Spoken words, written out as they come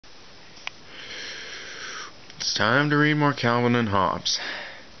It's time to read more Calvin and Hobbes.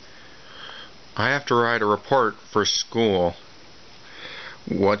 I have to write a report for school.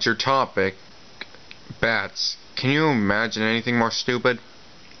 What's your topic? Bats. Can you imagine anything more stupid?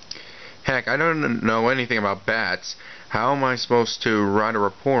 Heck, I don't know anything about bats. How am I supposed to write a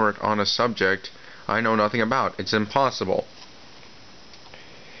report on a subject I know nothing about? It's impossible.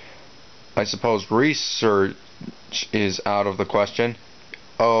 I suppose research is out of the question.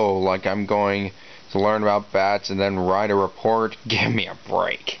 Oh, like I'm going to learn about bats and then write a report? Give me a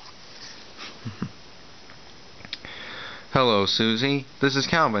break. Hello, Susie. This is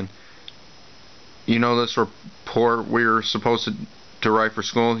Calvin. You know this report we're supposed to write for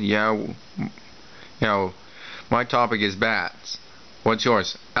school? Yeah, my topic is bats. What's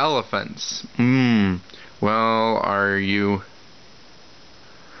yours? Elephants. Well, are you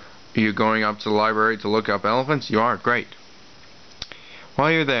going up to the library to look up elephants? You are? Great.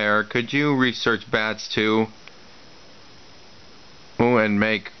 While you're there, could you research bats too? Oh, and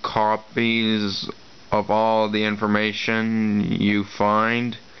make copies of all the information you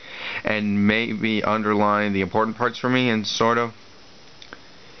find, and maybe underline the important parts for me and sort of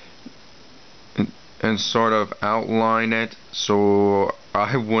outline it so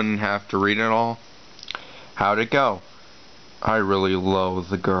I wouldn't have to read it all. How'd it go? I really loathe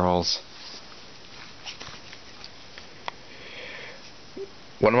the girls.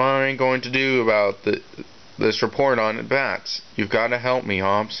 What am I going to do about this report on bats? You've got to help me,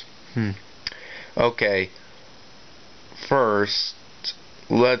 Hobbes. Okay. First,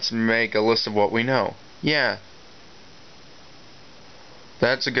 let's make a list of what we know. Yeah.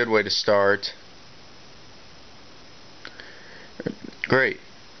 That's a good way to start. Great.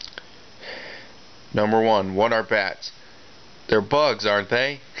 Number 1, what are bats? They're bugs, aren't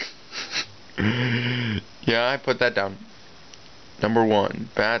they? Yeah, I put that down. Number 1,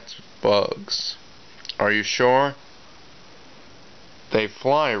 bats, bugs. Are you sure? They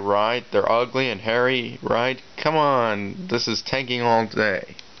fly, right? They're ugly and hairy, right? Come on, this is taking all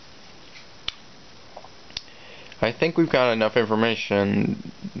day. I think we've got enough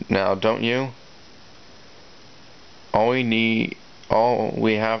information now, don't you? All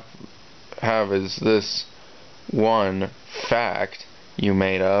we have is this one fact you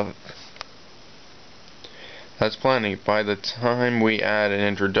made up. That's plenty. By the time we add an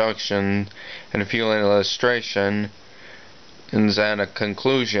introduction and a few illustrations and a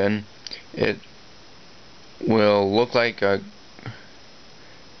conclusion, it will look like a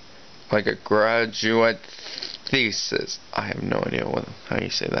graduate thesis. I have no idea how you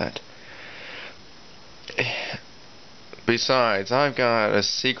say that. Besides, I've got a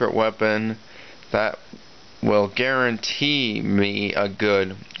secret weapon that will guarantee me a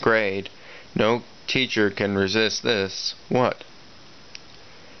good grade. No teacher can resist this. What?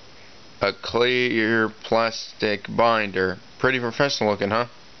 A clear plastic binder. Pretty professional looking, huh?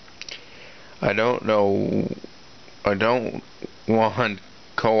 I don't want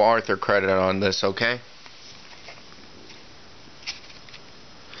co-author credit on this, okay?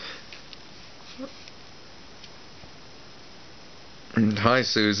 Hi,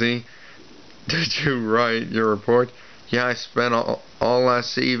 Susie. Did you write your report? Yeah, I spent all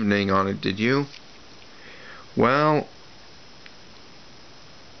last evening on it. Did you? Well,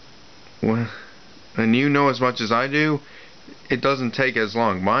 and you know as much as I do, it doesn't take as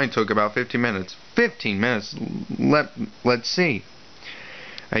long. Mine took about 15 minutes. 15 minutes? Let's see.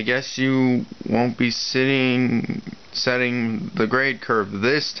 I guess you won't be setting the grade curve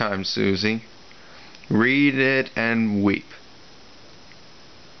this time, Susie. Read it and weep.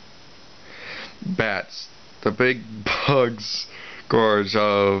 Bats, the big bugs, scourge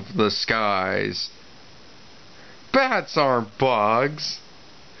of the skies. Bats aren't bugs.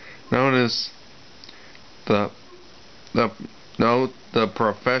 Notice the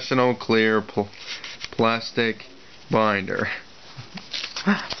professional clear plastic binder.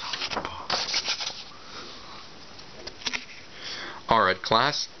 Alright,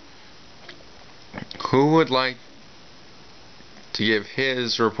 class. Who would like to give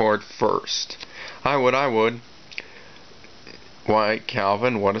his report first? I would. Why,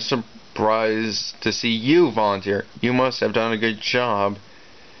 Calvin, what a surprise to see you volunteer. You must have done a good job.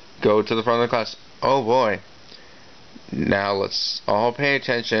 Go to the front of the class. Oh boy. Now let's all pay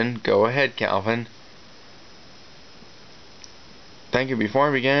attention. Go ahead, Calvin. Thank you. Before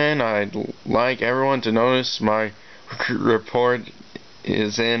I begin, I'd like everyone to notice my report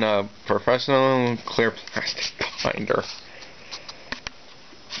is in a professional clear plastic binder.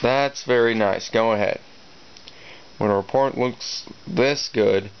 That's very nice. Go ahead. When a report looks this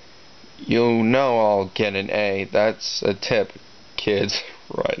good, you'll know I'll get an A. That's a tip, kids.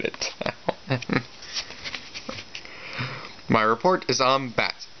 Write it down. My report is on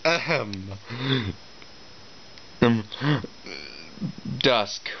bats. Ahem.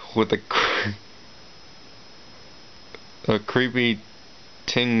 Dusk with a creepy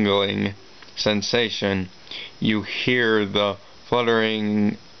tingling sensation. You hear the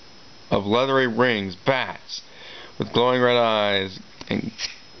fluttering of leathery rings, bats with glowing red eyes and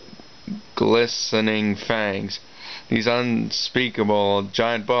glistening fangs. These unspeakable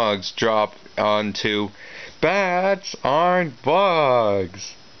giant bugs drop onto bats aren't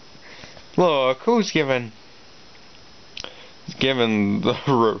bugs. Look, who's given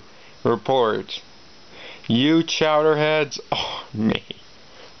the report? You chowderheads? Oh, me.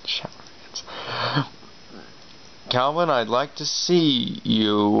 Chowderheads. Calvin, I'd like to see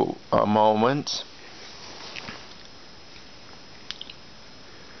you a moment.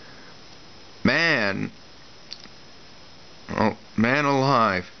 Man. Oh, man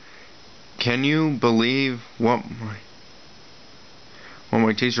alive. Can you believe what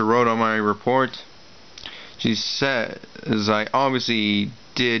my teacher wrote on my report? She says I obviously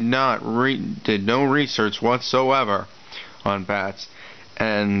did no research whatsoever on bats,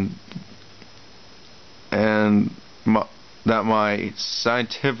 and that my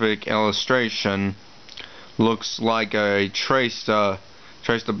scientific illustration looks like I traced the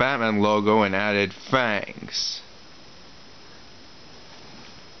Batman logo and added fangs.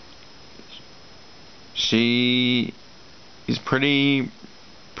 She is pretty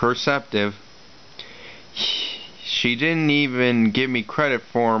perceptive. She didn't even give me credit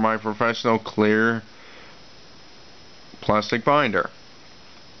for my professional clear plastic binder.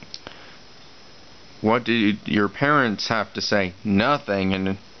 What did your parents have to say? Nothing.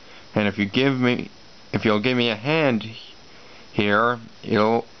 And if you'll give me a hand here,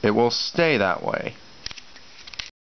 it will stay that way.